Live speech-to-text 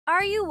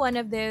Are you one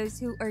of those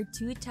who are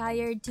too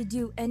tired to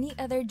do any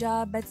other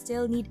job but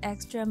still need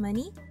extra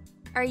money?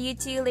 Are you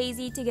too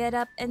lazy to get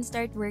up and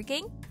start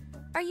working?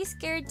 Are you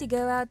scared to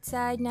go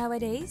outside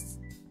nowadays?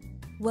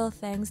 Well,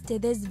 thanks to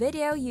this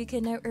video, you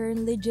can now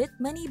earn legit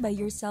money by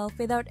yourself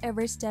without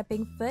ever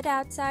stepping foot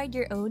outside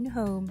your own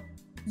home.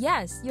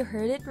 Yes, you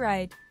heard it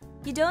right.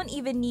 You don't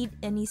even need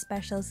any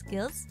special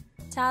skills,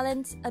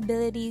 talents,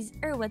 abilities,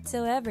 or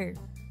whatsoever.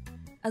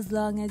 As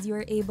long as you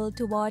are able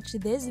to watch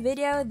this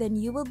video, then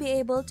you will be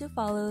able to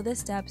follow the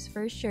steps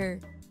for sure.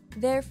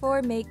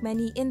 Therefore, make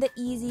money in the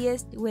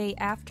easiest way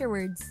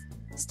afterwards.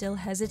 Still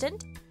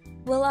hesitant?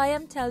 Well, I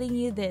am telling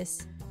you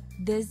this.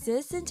 This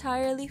is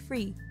entirely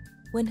free.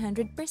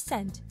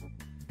 100%.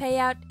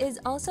 Payout is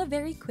also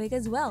very quick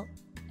as well.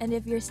 And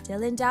if you're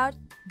still in doubt,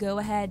 go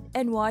ahead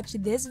and watch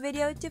this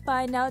video to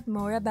find out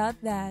more about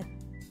that.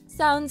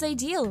 Sounds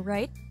ideal,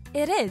 right?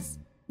 It is.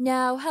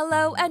 Now,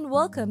 hello and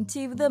welcome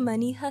to The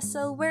Money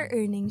Hustle, where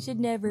earning should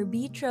never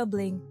be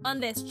troubling. On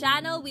this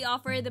channel, we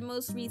offer the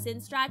most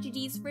recent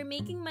strategies for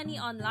making money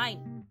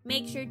online.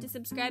 Make sure to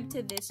subscribe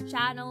to this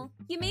channel.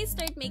 You may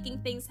start making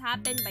things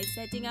happen by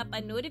setting up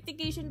a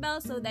notification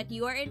bell so that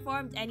you are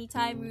informed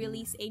anytime we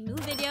release a new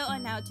video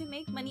on how to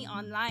make money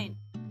online.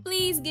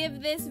 Please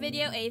give this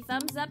video a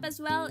thumbs up as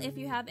well. If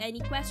you have any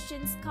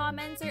questions,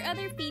 comments, or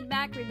other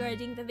feedback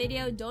regarding the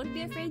video, don't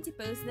be afraid to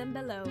post them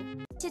below.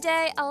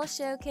 Today, I'll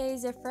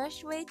showcase a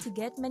fresh way to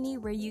get money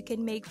where you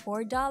can make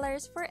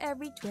 $4 for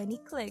every 20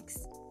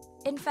 clicks.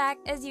 In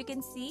fact, as you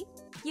can see,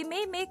 you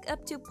may make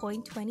up to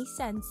 0.20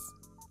 cents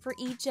for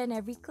each and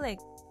every click.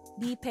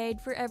 Be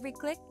paid for every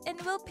click and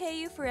we'll pay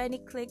you for any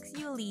clicks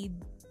you lead.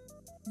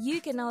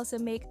 You can also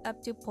make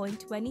up to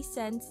 0.20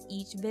 cents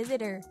each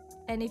visitor.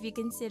 And if you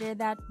consider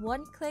that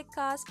one click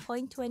costs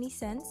 0.20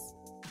 cents,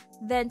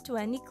 then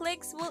 20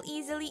 clicks will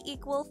easily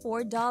equal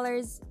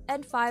 $4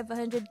 and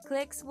 500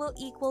 clicks will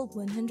equal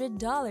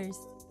 $100.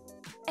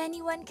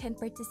 Anyone can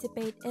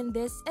participate in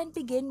this and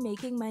begin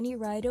making money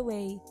right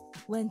away.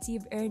 Once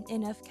you've earned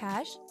enough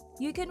cash,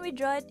 you can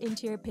withdraw it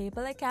into your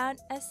PayPal account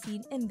as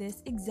seen in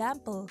this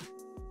example.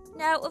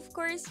 Now, of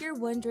course, you're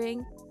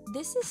wondering,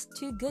 this is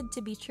too good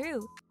to be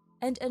true.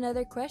 And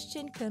another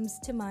question comes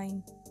to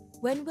mind.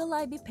 When will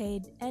I be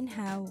paid and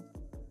how?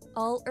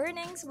 All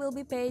earnings will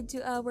be paid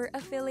to our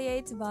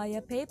affiliates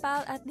via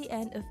PayPal at the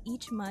end of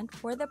each month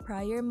for the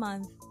prior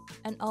month,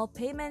 and all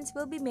payments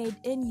will be made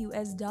in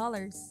US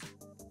dollars.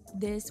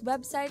 This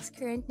website's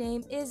current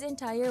name is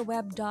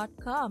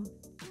entireweb.com.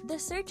 The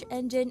search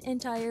engine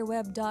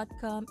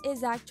entireweb.com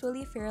is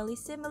actually fairly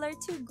similar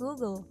to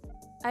Google.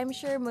 I'm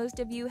sure most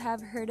of you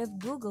have heard of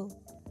Google.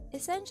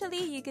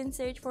 Essentially, you can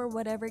search for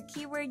whatever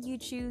keyword you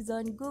choose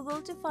on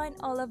Google to find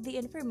all of the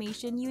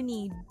information you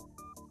need.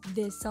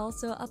 This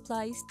also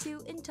applies to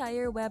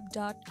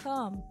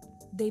entireweb.com.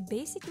 They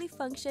basically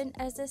function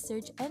as a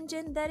search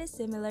engine that is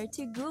similar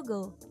to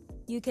Google.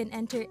 You can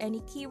enter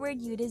any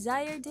keyword you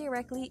desire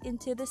directly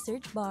into the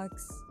search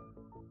box.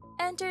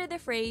 Enter the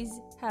phrase,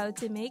 "how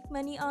to make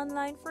money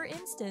online," for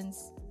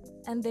instance,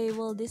 and they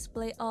will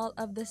display all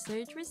of the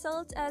search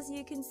results as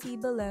you can see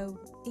below,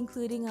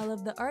 including all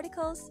of the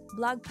articles,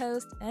 blog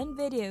posts, and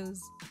videos.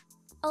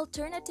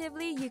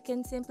 Alternatively, you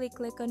can simply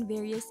click on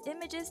various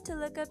images to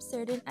look up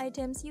certain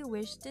items you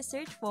wish to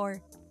search for.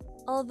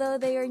 Although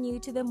they are new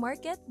to the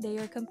market, they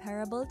are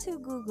comparable to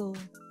Google.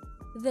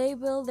 They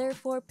will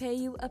therefore pay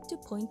you up to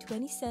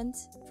 0.20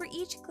 cents for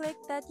each click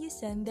that you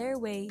send their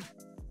way.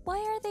 Why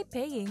are they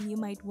paying, you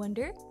might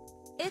wonder?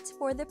 It's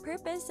for the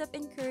purpose of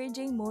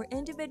encouraging more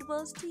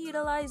individuals to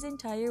utilize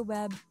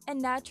EntireWeb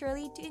and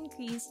naturally to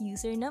increase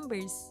user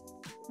numbers.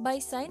 By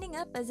signing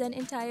up as an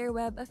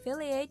EntireWeb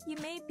affiliate, you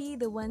may be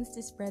the ones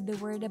to spread the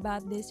word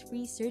about this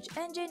free search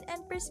engine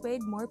and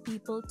persuade more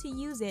people to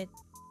use it.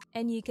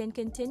 And you can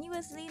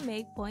continuously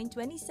make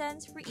 0.20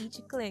 cents for each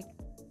click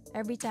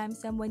every time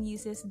someone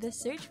uses the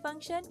search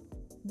function,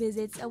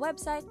 visits a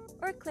website,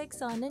 or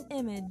clicks on an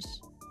image.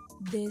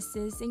 This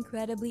is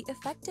incredibly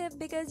effective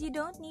because you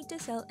don't need to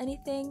sell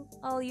anything.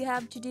 All you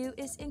have to do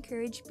is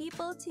encourage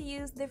people to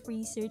use the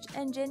free search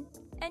engine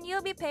and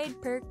you'll be paid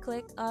per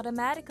click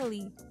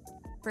automatically.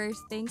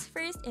 First things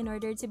first, in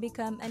order to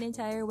become an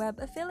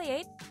EntireWeb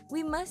affiliate,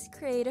 we must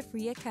create a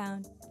free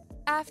account.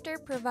 After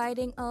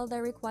providing all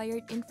the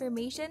required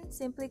information,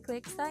 simply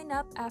click sign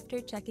up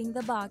after checking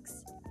the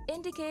box,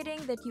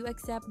 indicating that you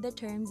accept the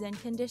terms and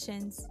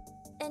conditions.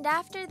 And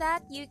after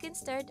that, you can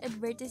start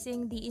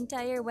advertising the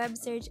entire web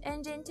search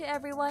engine to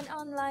everyone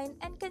online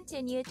and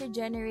continue to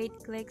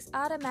generate clicks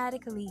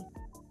automatically.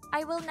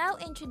 I will now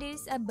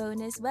introduce a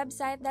bonus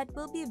website that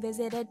will be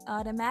visited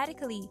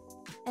automatically.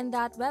 And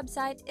that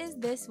website is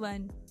this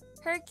one,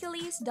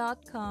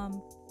 Hercules.com,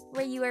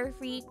 where you are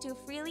free to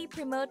freely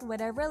promote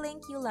whatever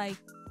link you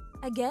like.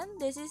 Again,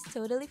 this is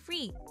totally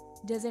free,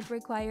 doesn't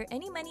require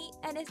any money,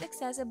 and is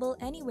accessible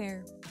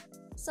anywhere.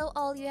 So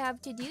all you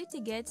have to do to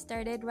get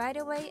started right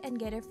away and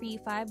get a free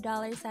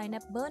 $5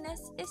 sign-up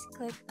bonus is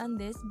click on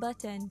this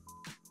button.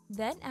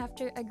 Then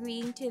after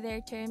agreeing to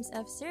their terms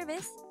of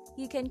service,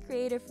 You can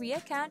create a free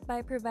account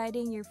by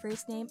providing your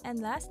first name and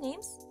last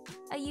names,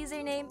 a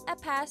username, a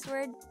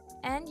password,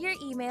 and your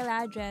email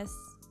address.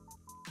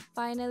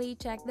 Finally,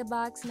 check the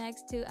box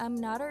next to I'm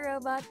not a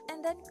robot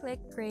and then click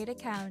Create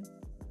Account.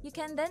 You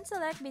can then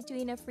select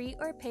between a free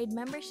or paid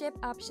membership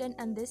option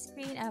on this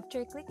screen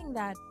after clicking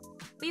that.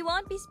 We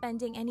won't be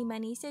spending any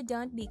money, so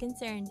don't be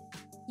concerned.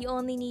 You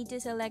only need to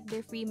select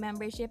the free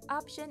membership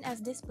option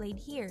as displayed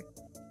here.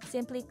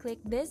 Simply click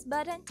this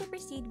button to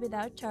proceed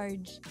without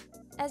charge.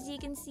 As you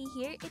can see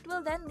here, it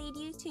will then lead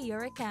you to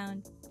your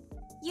account.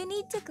 You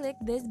need to click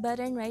this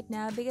button right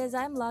now because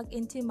I'm logged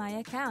into my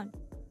account.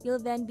 You'll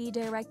then be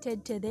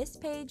directed to this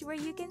page where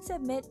you can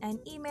submit an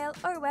email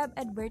or web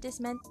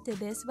advertisement to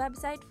this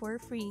website for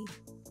free.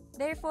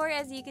 Therefore,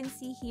 as you can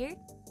see here,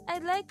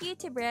 I'd like you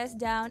to browse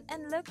down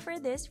and look for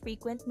this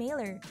frequent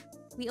mailer.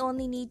 We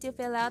only need to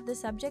fill out the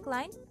subject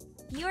line,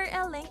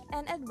 URL link,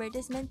 and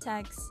advertisement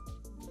text.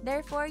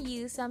 Therefore,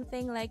 use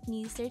something like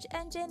new search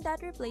engine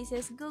that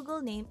replaces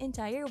Google name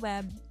entire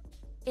web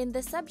in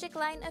the subject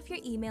line of your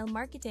email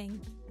marketing.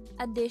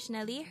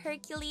 Additionally,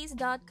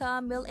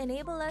 Hercules.com will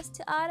enable us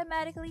to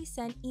automatically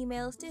send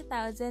emails to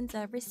thousands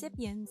of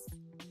recipients.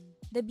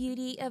 The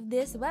beauty of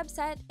this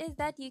website is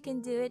that you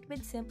can do it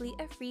with simply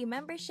a free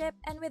membership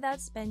and without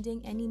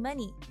spending any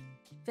money.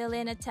 Fill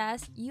in a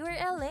test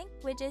URL link,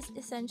 which is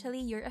essentially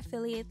your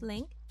affiliate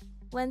link.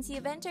 Once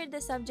you've entered the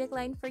subject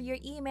line for your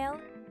email,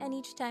 and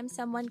each time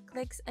someone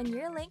clicks on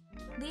your link,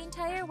 the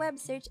entire web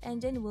search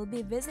engine will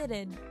be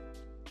visited.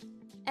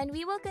 And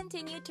we will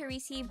continue to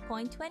receive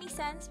 0.20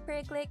 cents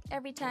per click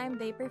every time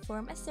they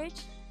perform a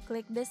search,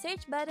 click the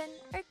search button,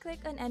 or click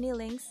on any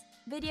links,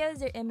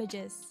 videos, or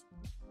images.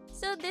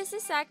 So this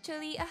is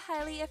actually a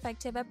highly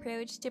effective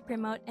approach to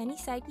promote any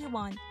site you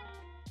want.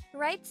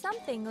 Write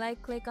something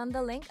like click on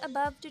the link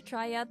above to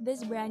try out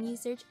this brand new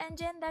search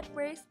engine that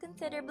works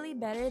considerably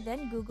better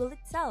than Google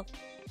itself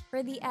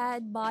for the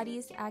ad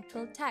body's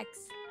actual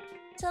text.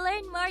 To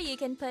learn more, you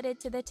can put it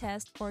to the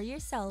test for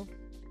yourself.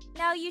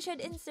 Now you should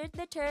insert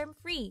the term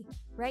free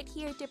right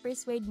here to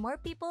persuade more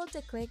people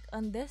to click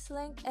on this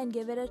link and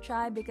give it a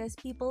try because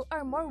people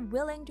are more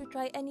willing to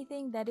try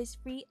anything that is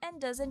free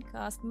and doesn't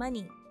cost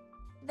money.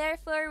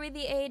 Therefore, with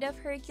the aid of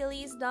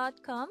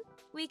Hercules.com,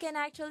 we can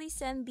actually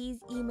send these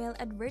email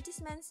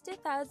advertisements to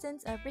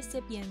thousands of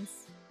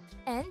recipients.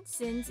 And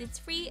since it's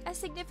free, a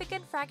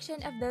significant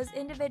fraction of those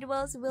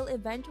individuals will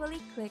eventually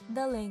click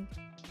the link.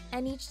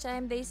 And each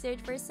time they search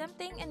for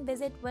something and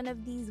visit one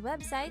of these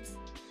websites,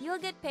 you'll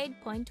get paid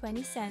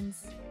 0.20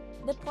 cents.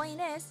 The point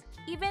is,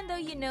 even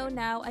though you know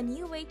now a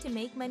new way to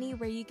make money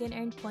where you can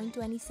earn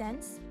 0.20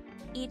 cents,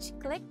 each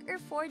click or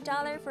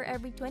 $4 for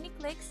every 20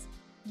 clicks,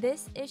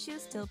 this issue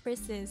still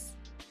persists.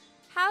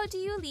 How do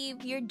you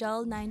leave your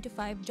dull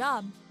 9-to-5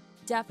 job?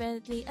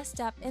 Definitely a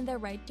step in the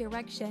right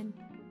direction.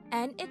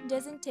 And it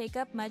doesn't take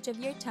up much of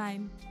your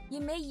time.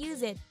 You may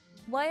use it.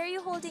 Why are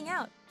you holding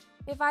out?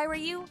 If I were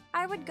you,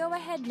 I would go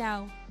ahead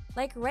now.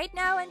 Like right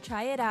now and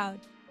try it out.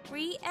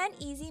 Free and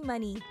easy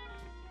money.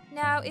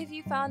 Now, if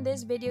you found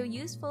this video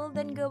useful,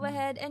 then go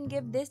ahead and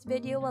give this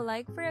video a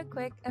like for a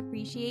quick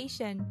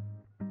appreciation.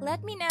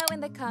 Let me know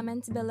in the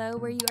comments below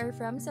where you are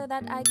from so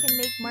that I can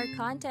make more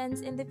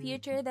contents in the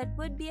future that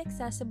would be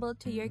accessible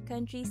to your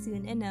country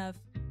soon enough.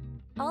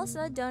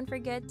 Also, don't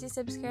forget to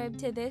subscribe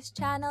to this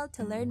channel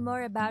to learn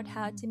more about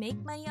how to make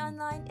money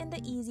online in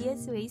the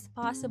easiest ways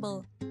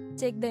possible.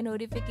 Tick the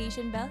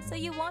notification bell so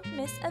you won't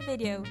miss a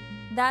video.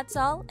 That's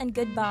all, and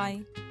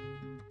goodbye.